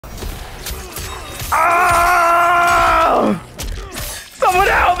Ah! Someone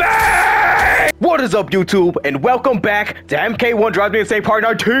help me! What is up, YouTube, and welcome back to Mk1 Drives Me Insane Part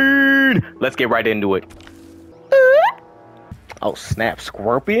 19! Let's get right into it. Oh snap,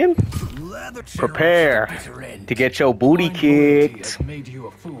 Scorpion? Prepare to get your booty kicked.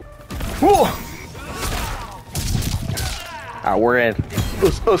 Alright, we're in.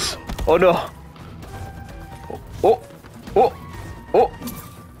 Us. Oh no. Oh.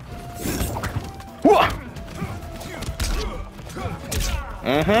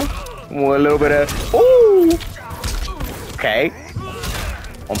 A little bit of. Ooh. Okay.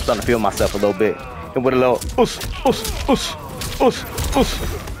 I'm starting to feel myself a little bit. And with a little. Us. Oh. Us.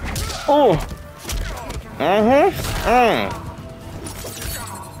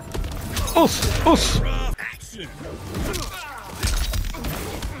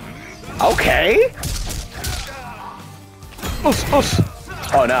 Okay. Us.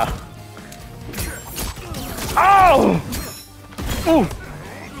 Oh no. Oh. Ooh.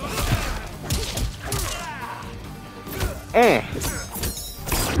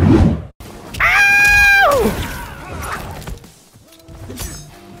 Ow!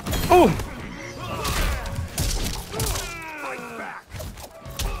 Ooh.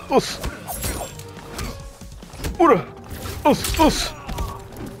 Us. Us.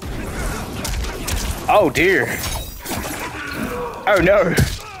 Oh dear. Oh no.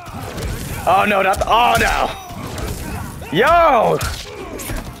 Oh no, not the, oh no. Yo!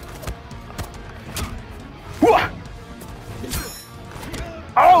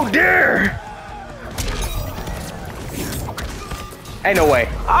 Oh dear! Ain't no way.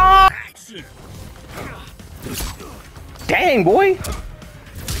 Ah! Dang, boy!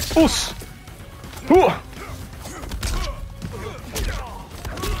 Oos!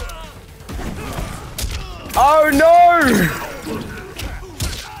 Oh no!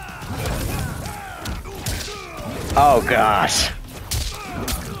 Oh gosh.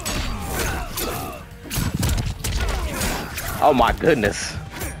 Oh my goodness.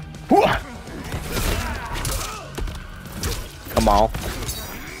 Come on.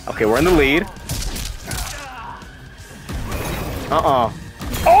 Okay, we're in the lead.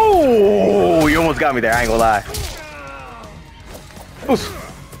 Oh, you almost got me there, I ain't gonna lie.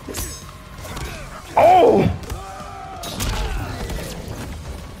 Oh!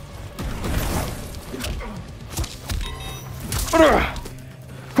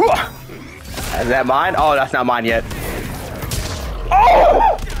 Is that mine? Oh, that's not mine yet.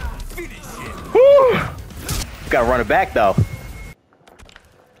 Oh! Gotta run it back though.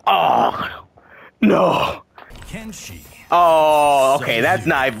 Oh no. Can she? Oh, okay, that's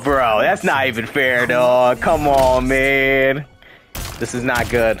not, bro. That's not even fair, dog. Come on, man. This is not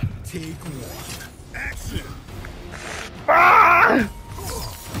good. Take one. Action. Ah!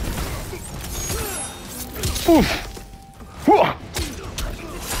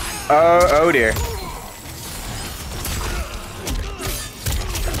 Oh dear.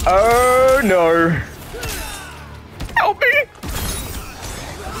 Oh no. Help me.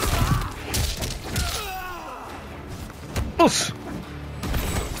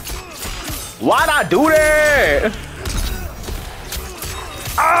 Why'd I do that?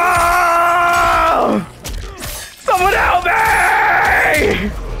 Ah! Someone help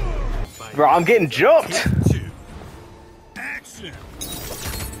me! Bro, I'm getting jumped.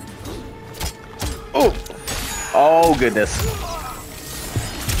 Oh, oh goodness.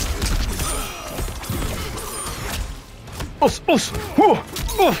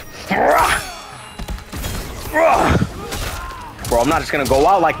 Bro, I'm not just gonna go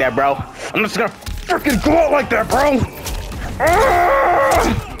out like that, bro. I'm just gonna freaking go out like that, bro.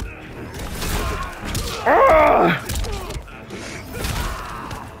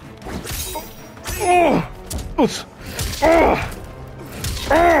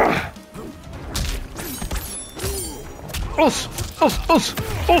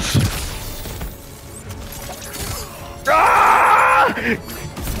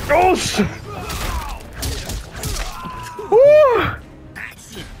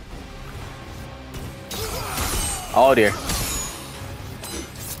 Oh dear.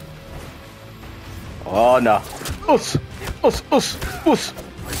 Oh no.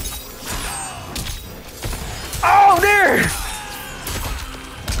 Oh dear.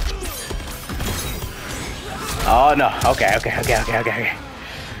 Oh no. Okay.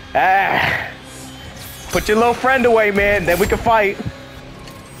 Ah. Put your little friend away, man. Then we can fight.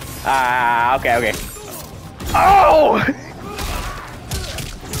 Ah, okay. Oh!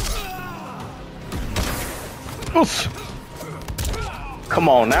 Come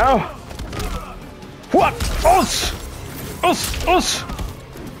on now. What? Us.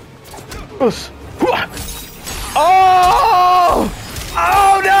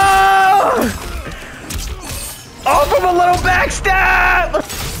 a little backstab!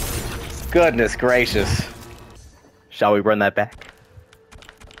 Goodness gracious. Shall we run that back?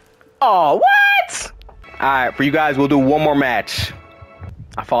 Oh, what? Alright, for you guys, we'll do one more match.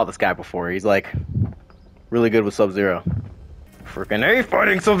 I fought this guy before. He's like really good with Sub-Zero. Freaking A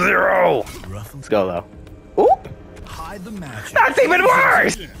fighting Sub-Zero! Let's go though. Ooh! Hide the magic. That's even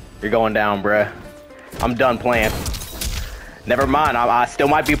worse! You're going down, bruh. I'm done playing. Never mind, I still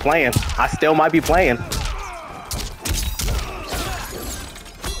might be playing. I still might be playing.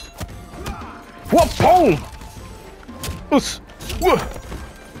 What? Boom! Us!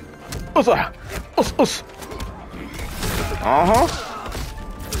 Us! Us! Uh-huh.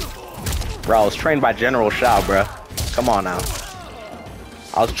 Bro, I was trained by General Shao, bruh. Come on now.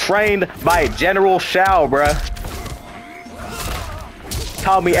 I was trained by General Shao, bruh.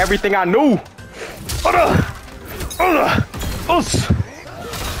 Taught me everything I knew. Us.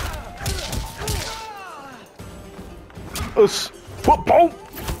 What? Boom!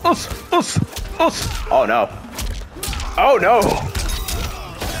 Us. Oh no. Oh no.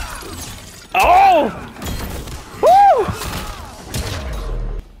 Oh! Woo!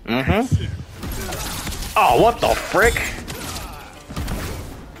 Mm-hmm. Oh, what the frick?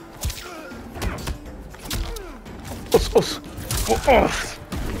 Us.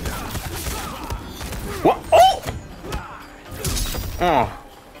 What? Oh!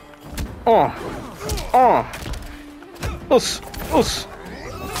 Us.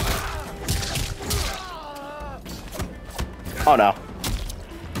 Oh no.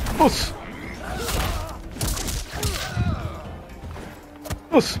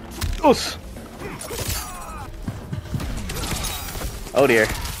 Us. Oh dear.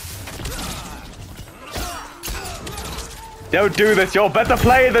 Don't do this, you're better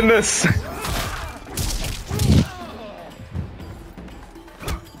player than this!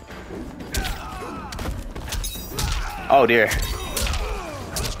 Oh dear.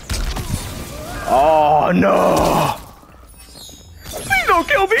 Oh no! Please don't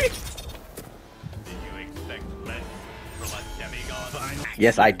kill me! Did you expect less from a demigod?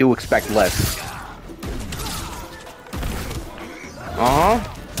 Yes, I do expect less. Uh-huh.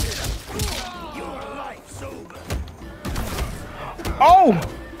 Oh!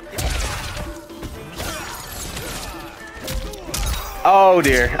 Oh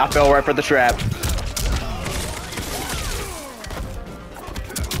dear, I fell right for the trap.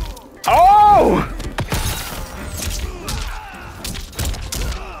 Oh!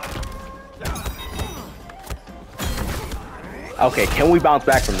 Okay, can we bounce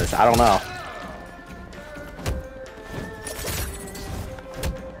back from this? I don't know.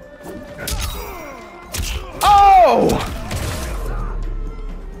 Oh!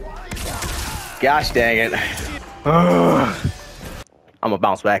 Gosh dang it. I'm gonna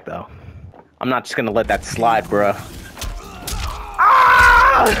bounce back though. I'm not just gonna let that slide, bruh.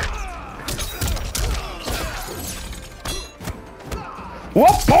 Ah!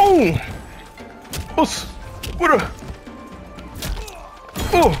 What? Boom! What a...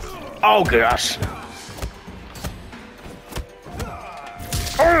 Oh gosh.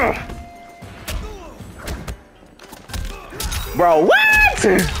 Bro, what?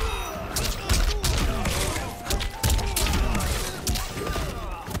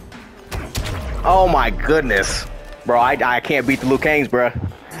 Oh my goodness. Bro, I can't beat the Liu Kangs, bro.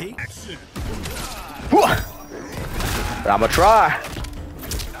 But I'ma try.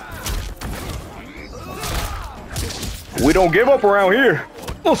 We don't give up around here.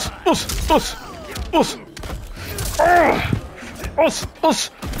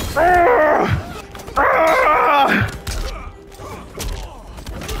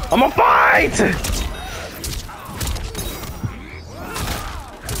 I'ma fight!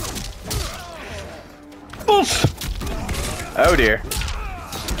 Oh dear.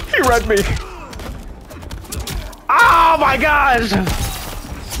 He read me. Oh my gosh!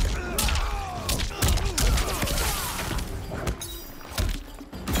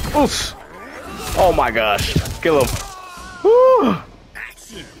 Oh my gosh. Kill him. Woo.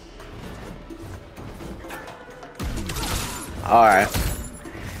 Alright.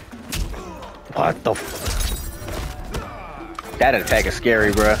 What the That attack is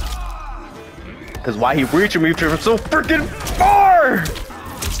scary, bruh. Cause why he reaching me from so freaking far?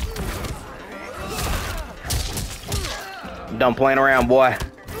 I'm done playing around, boy.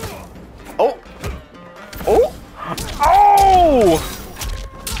 Oh! Oh! Oh!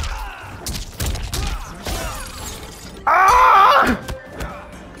 Ah!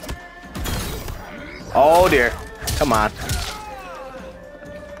 Oh dear. Come on.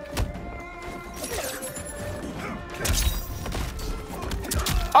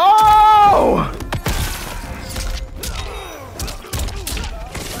 Oh!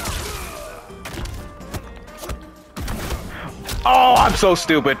 Oh, I'm so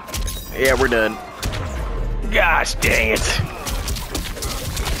stupid. Yeah, we're done. Gosh dang it.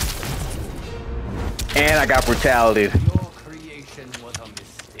 And I got brutality. Your creation was a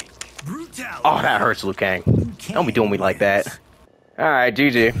mistake. Brutality. Oh, that hurts, Liu Kang. Don't be doing me like that. Alright,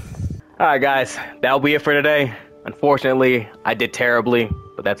 GG. Alright, guys. That'll be it for today. Unfortunately, I did terribly,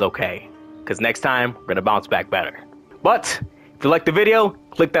 but that's okay. Because next time, we're going to bounce back better. But, if you liked the video,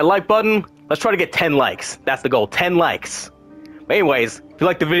 click that like button. Let's try to get 10 likes. That's the goal, 10 likes. But anyways, if you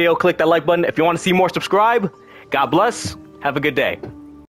liked the video, click that like button. If you want to see more, subscribe. God bless. Have a good day.